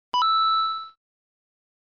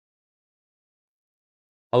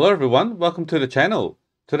Hello everyone, welcome to the channel.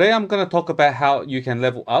 Today I'm going to talk about how you can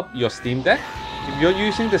level up your Steam Deck. If you're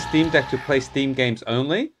using the Steam Deck to play Steam games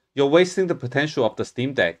only, you're wasting the potential of the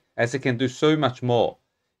Steam Deck as it can do so much more.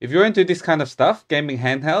 If you're into this kind of stuff, gaming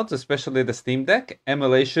handhelds, especially the Steam Deck,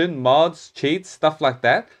 emulation, mods, cheats, stuff like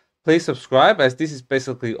that, please subscribe as this is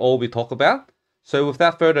basically all we talk about. So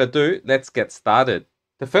without further ado, let's get started.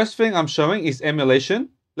 The first thing I'm showing is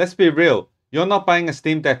emulation. Let's be real, you're not buying a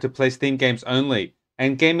Steam Deck to play Steam games only.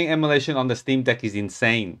 And gaming emulation on the Steam Deck is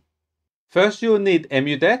insane. First, you'll need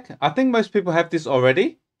EmuDeck. I think most people have this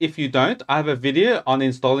already. If you don't, I have a video on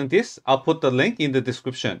installing this. I'll put the link in the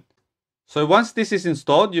description. So once this is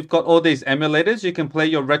installed, you've got all these emulators. You can play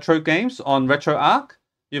your retro games on RetroArch.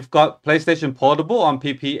 You've got PlayStation Portable on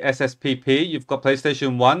PP/SSPP. You've got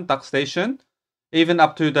PlayStation 1 DuckStation. Even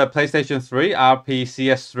up to the PlayStation 3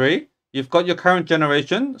 RPCS3. You've got your current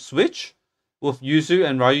generation Switch with Yuzu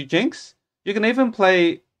and Ryujinx. You can even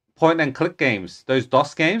play point and click games, those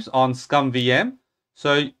DOS games on Scum VM.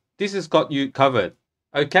 So this has got you covered.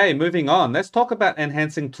 Okay, moving on. Let's talk about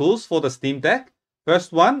enhancing tools for the Steam Deck.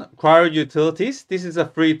 First one, Cryo Utilities. This is a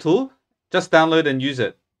free tool. Just download and use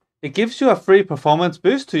it. It gives you a free performance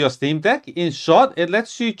boost to your Steam Deck. In short, it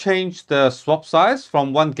lets you change the swap size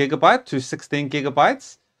from 1 GB to 16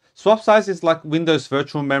 GB. Swap size is like Windows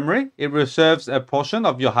virtual memory. It reserves a portion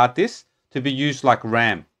of your hard disk to be used like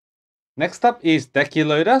RAM. Next up is Decky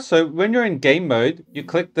Loader. So when you're in game mode, you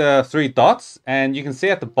click the 3 dots and you can see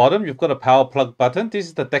at the bottom, you've got a power plug button. This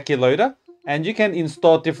is the Decky Loader and you can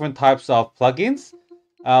install different types of plugins.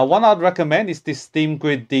 One I'd recommend is this Steam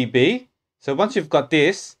Grid DB. So once you've got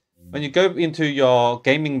this, when you go into your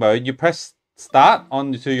gaming mode, you press start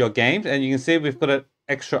onto your games and you can see we've got an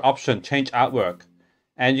extra option, change artwork.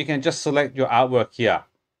 And you can just select your artwork here.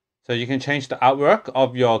 So you can change the artwork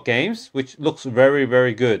of your games, which looks very,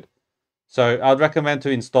 very good. So I'd recommend to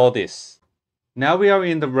install this. Now we are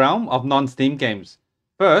in the realm of non-Steam games.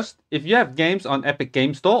 First, if you have games on Epic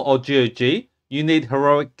Game Store or GOG, you need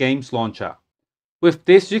Heroic Games Launcher. With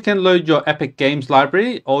this, you can load your Epic Games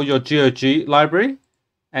library or your GOG library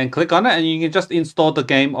and click on it and you can just install the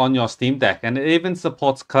game on your Steam Deck, and it even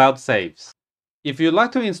supports cloud saves. If you'd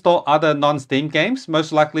like to install other non-Steam games,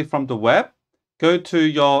 most likely from the web, go to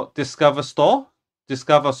your Discover Store,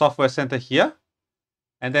 Discover Software Center here,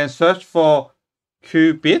 and then search for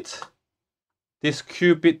Qbit. This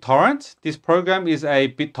Qbit torrent. This program is a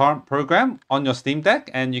BitTorrent program on your Steam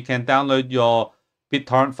Deck and you can download your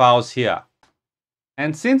BitTorrent files here.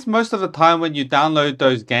 And since most of the time when you download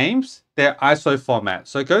those games, they're ISO format.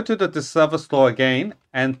 So go to the Discover Store again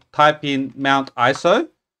and type in mount ISO.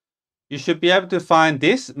 You should be able to find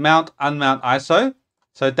this, mount unmount ISO.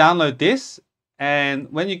 So download this,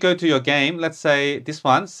 and when you go to your game, let's say this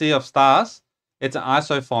one, Sea of Stars, it's an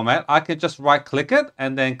ISO format. I can just right click it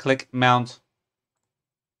and then click mount.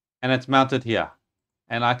 And it's mounted here.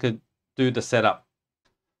 And I could do the setup.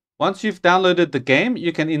 Once you've downloaded the game,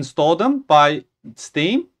 you can install them by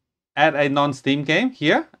Steam. Add a non-Steam game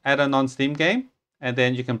here. Add a non-Steam game. And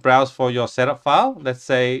then you can browse for your setup file. Let's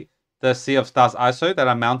say the Sea of Stars ISO that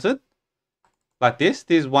I mounted. Like this.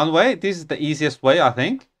 This is one way. This is the easiest way, I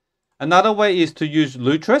think. Another way is to use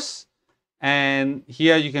Lutris. And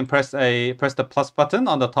here you can press the plus button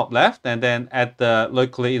on the top left and then add the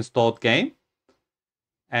locally installed game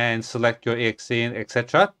and select your exe and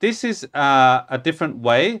etc. This is a different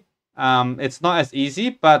way. It's not as easy,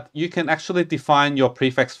 but you can actually define your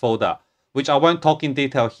prefix folder, which I won't talk in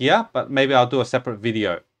detail here, but maybe I'll do a separate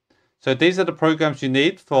video. So these are the programs you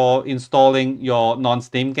need for installing your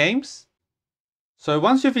non-Steam games. So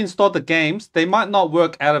once you've installed the games, they might not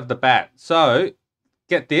work out of the bat. So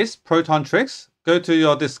get this, Proton Tricks. Go to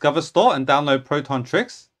your Discover Store and download Proton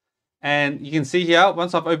Tricks. And you can see here,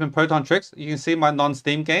 once I've opened Proton Tricks, you can see my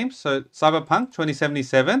non-Steam games. So Cyberpunk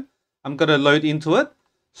 2077, I'm going to load into it.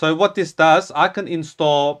 So what this does, I can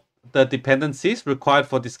install the dependencies required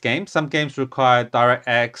for this game. Some games require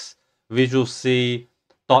DirectX, Visual C,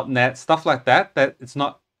 .NET, stuff like that, that it's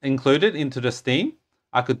not included into the Steam.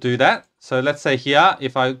 I could do that. So let's say here,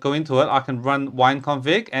 if I go into it, I can run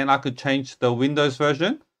wineconfig and I could change the Windows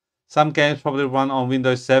version. Some games probably run on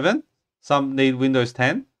Windows 7. Some need Windows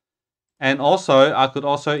 10. And also, I could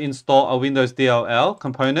also install a Windows DLL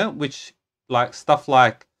component, which like stuff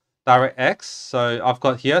like DirectX. So I've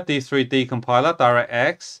got here D3D compiler,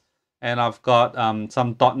 DirectX, and I've got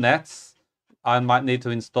some .NETs I might need to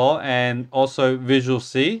install, and also Visual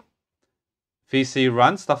C. VC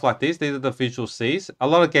Run, stuff like this. These are the Visual Cs. A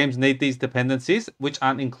lot of games need these dependencies, which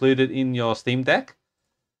aren't included in your Steam Deck.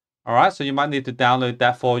 All right, so you might need to download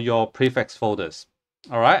that for your prefix folders.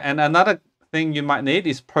 All right, and another thing you might need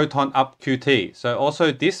is protonup-qt. So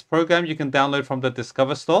also this program you can download from the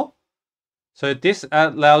Discover Store. So this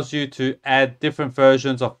allows you to add different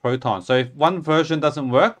versions of Proton. So if one version doesn't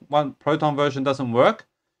work, one Proton version doesn't work,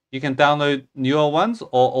 you can download newer ones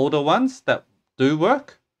or older ones that do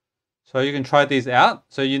work. So you can try these out.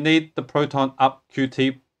 So you need the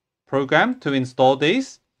protonup-qt program to install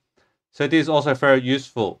these. So this is also very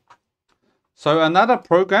useful. So another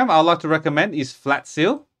program I'd like to recommend is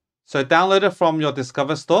FlatSeal. So download it from your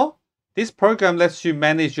Discover Store. This program lets you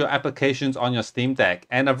manage your applications on your Steam Deck.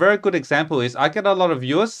 And a very good example is I get a lot of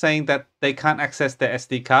viewers saying that they can't access their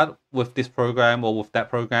SD card with this program or with that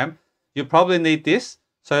program. You probably need this.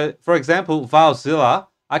 So for example, FileZilla,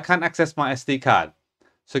 I can't access my SD card.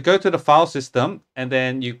 So go to the file system and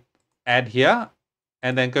then you add here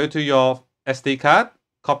and then go to your SD card,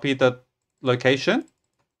 copy the location,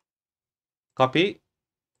 copy,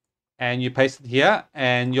 and you paste it here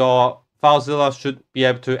and your FileZilla should be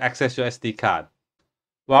able to access your SD card.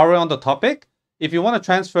 While we're on the topic, if you want to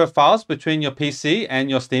transfer files between your PC and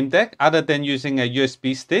your Steam Deck, other than using a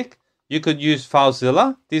USB stick, you could use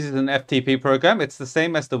FileZilla. This is an FTP program. It's the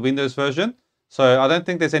same as the Windows version. So I don't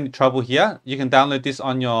think there's any trouble here. You can download this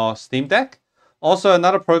on your Steam Deck. Also,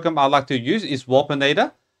 another program I like to use is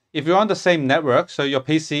Warpinator. If you're on the same network, so your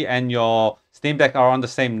PC and your Steam Deck are on the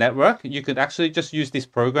same network, you could actually just use this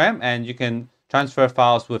program and you can transfer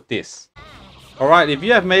files with this. Alright, if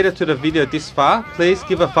you have made it to the video this far, please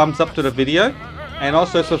give a thumbs up to the video and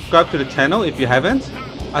also subscribe to the channel if you haven't.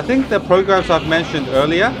 I think the programs I've mentioned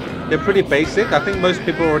earlier, they're pretty basic. I think most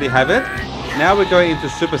people already have it. Now we're going into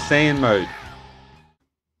Super Saiyan mode.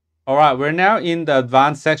 Alright, we're now in the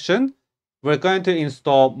advanced section. We're going to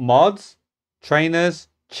install mods, trainers,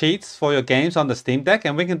 cheats for your games on the Steam Deck,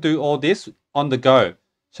 and we can do all this on the go.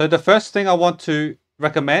 So the first thing I want to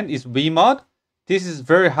recommend is Vmod. This is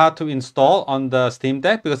very hard to install on the Steam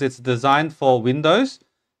Deck because it's designed for Windows,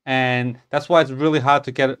 and that's why it's really hard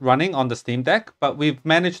to get it running on the Steam Deck, but we've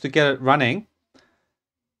managed to get it running.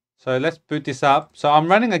 So let's boot this up. So I'm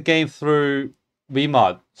running a game through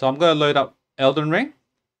Vmod. So I'm going to load up Elden Ring.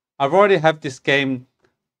 I've already have this game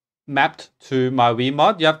mapped to my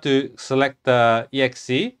Vmod. You have to select the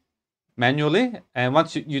exe manually, and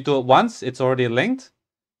once you do it once, it's already linked.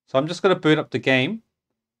 So I'm just going to boot up the game.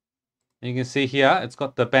 And you can see here, it's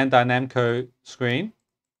got the Bandai Namco screen.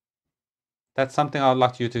 That's something I'd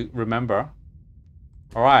like you to remember.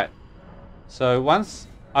 Alright, so once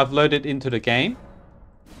I've loaded into the game,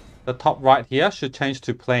 the top right here should change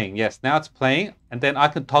to playing. Yes, now it's playing, and then I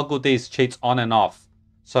can toggle these cheats on and off.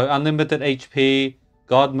 So unlimited HP,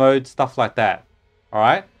 God mode, stuff like that.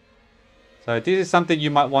 Alright, so this is something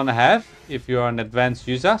you might want to have if you're an advanced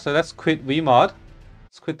user. So let's quit Vmod.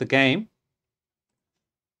 Let's quit the game.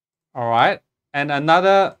 Alright, and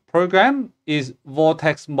another program is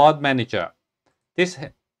Vortex Mod Manager. This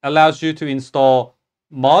allows you to install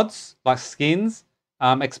mods like skins,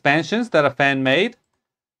 expansions that are fan-made.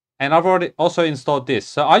 And I've already also installed this.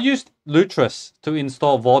 So I used Lutris to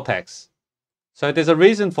install Vortex. So there's a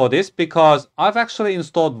reason for this because I've actually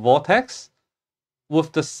installed Vortex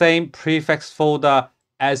with the same prefix folder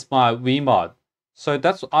as my Vmod. So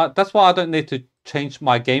that's why I don't need to change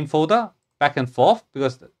my game folder back and forth,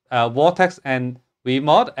 because Vortex and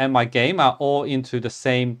Vmod and my game are all into the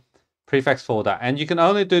same prefix folder. And you can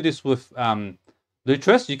only do this with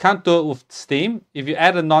Lutris. You can't do it with Steam. If you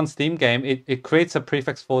add a non-Steam game, it creates a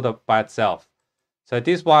prefix folder by itself. So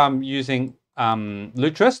this is why I'm using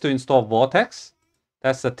Lutris to install Vortex.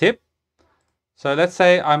 That's the tip. So let's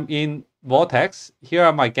say I'm in Vortex. Here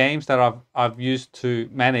are my games that I've used to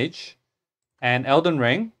manage, and Elden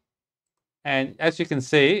Ring. And as you can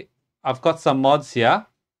see, I've got some mods here.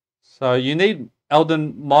 So you need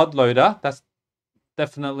Elden Mod Loader. That's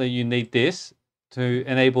definitely, you need this to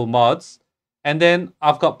enable mods. And then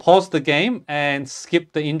I've got pause the game and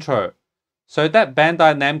skip the intro. So that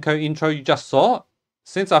Bandai Namco intro you just saw,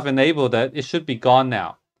 since I've enabled it, it should be gone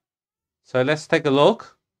now. So let's take a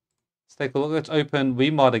look. Let's open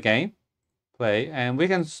Vmod again. Play. And we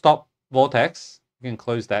can stop Vortex. We can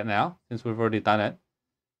close that now since we've already done it.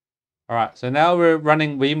 Alright, so now we're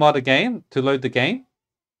running Vmod again to load the game.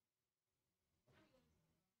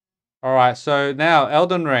 Alright, so now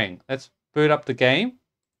Elden Ring. Let's boot up the game.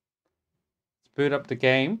 Boot up the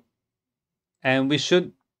game, and we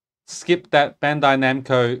should skip that Bandai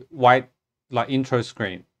Namco white intro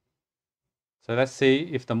screen. So let's see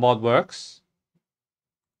if the mod works.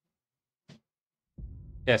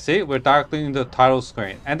 Yeah, see, we're directly in the title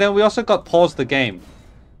screen, and then we also got pause the game.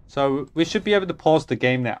 So we should be able to pause the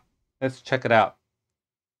game now. Let's check it out.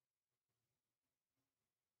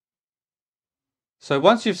 So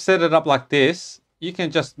once you've set it up like this, you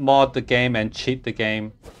can just mod the game and cheat the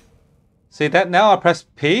game. See that? Now I press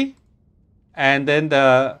P and then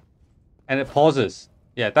it pauses.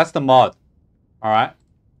 Yeah, that's the mod. All right.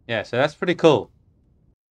 Yeah, so that's pretty cool.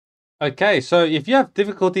 Okay, so if you have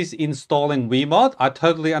difficulties installing Wiimote, I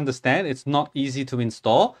totally understand. It's not easy to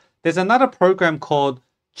install. There's another program called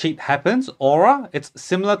Cheat Happens, Aura. It's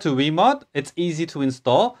similar to Wiimote. It's easy to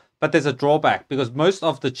install, but there's a drawback because most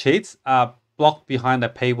of the cheats are blocked behind a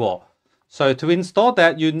paywall. So to install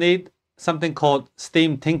that, you need something called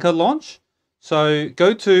Steam Tinker Launch. So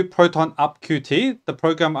go to protonup-qt, the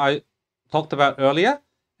program I talked about earlier,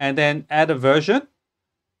 and then add a version.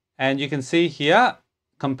 And you can see here,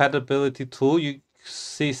 compatibility tool, you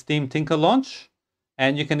see Steam Tinker Launch,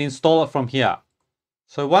 and you can install it from here.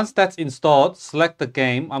 So once that's installed, select the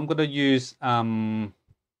game. I'm going to use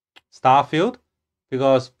Starfield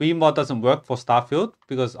because Wiimote doesn't work for Starfield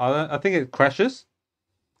because I think it crashes.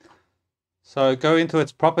 So go into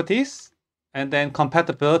its properties and then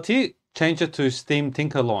compatibility, change it to Steam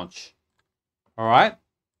Tinker Launch. All right.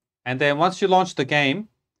 And then once you launch the game,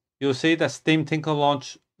 you'll see that Steam Tinker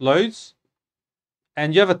Launch loads.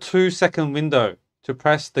 And you have a 2-second window to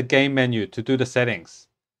press the game menu to do the settings.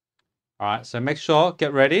 All right, so make sure,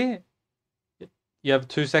 get ready. You have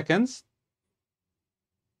 2 seconds.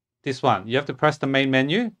 This one, you have to press the main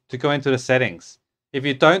menu to go into the settings. If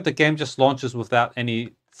you don't, the game just launches without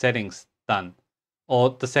any settings done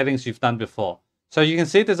or the settings you've done before. So you can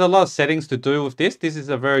see there's a lot of settings to do with this. This is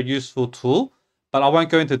a very useful tool, but I won't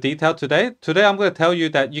go into detail today. Today, I'm going to tell you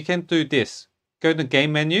that you can do this. Go to the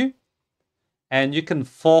game menu, and you can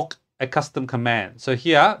fork a custom command. So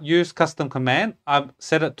here, use custom command. I've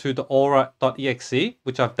set it to the aura.exe,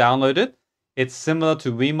 which I've downloaded. It's similar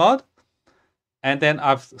to Wiimote. And then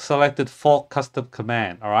I've selected fork custom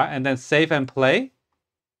command. All right, and then save and play.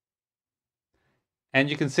 And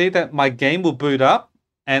you can see that my game will boot up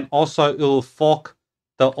and also it will fork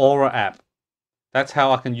the Aura app. That's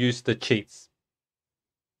how I can use the cheats.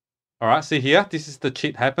 All right, see here, this is the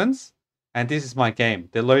cheat happens. And this is my game.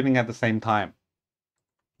 They're loading at the same time.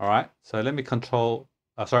 All right, so let me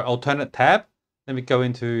alternate tab. Let me go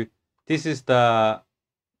into, this is the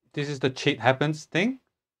cheat happens thing.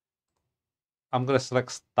 I'm going to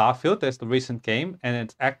select Starfield. There's the recent game and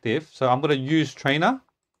it's active. So I'm going to use trainer.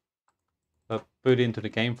 So boot into the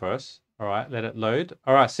game first. All right, let it load.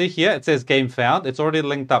 All right, see here, it says game found. It's already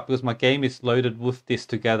linked up because my game is loaded with this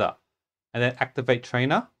together. And then activate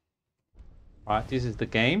trainer. All right, this is the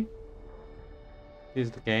game. This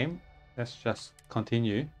is the game. Let's just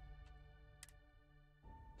continue.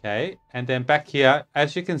 Okay, and then back here,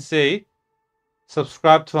 as you can see,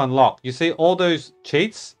 subscribe to unlock. You see all those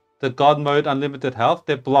cheats, the God mode, unlimited health,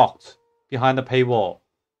 they're blocked behind the paywall.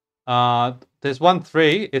 There's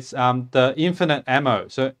 1.3, it's the infinite ammo.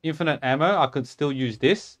 So infinite ammo, I could still use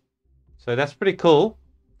this. So that's pretty cool.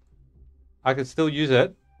 I could still use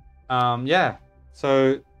it. Yeah,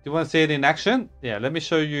 so do you want to see it in action? Yeah, let me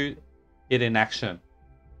show you it in action.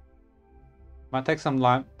 Might take some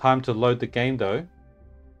time to load the game though.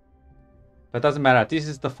 But it doesn't matter. This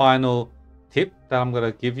is the final tip that I'm going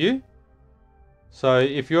to give you. So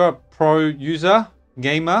if you're a pro user,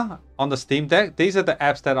 gamer on the Steam Deck, these are the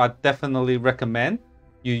apps that I definitely recommend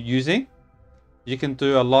you using. You can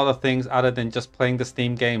do a lot of things other than just playing the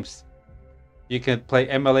Steam games. You can play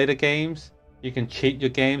emulator games. You can cheat your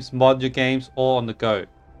games, mod your games, all on the go.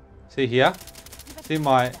 See here? See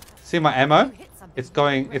my ammo?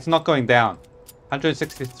 It's not going down.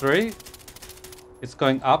 163. It's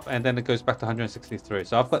going up and then it goes back to 163.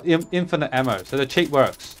 So I've got infinite ammo. So the cheat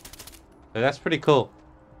works. So that's pretty cool.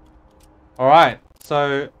 All right.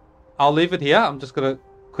 So I'll leave it here. I'm just going to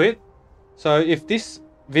quit. So if this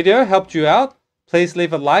video helped you out, please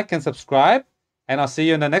leave a like and subscribe. And I'll see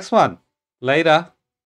you in the next one. Later.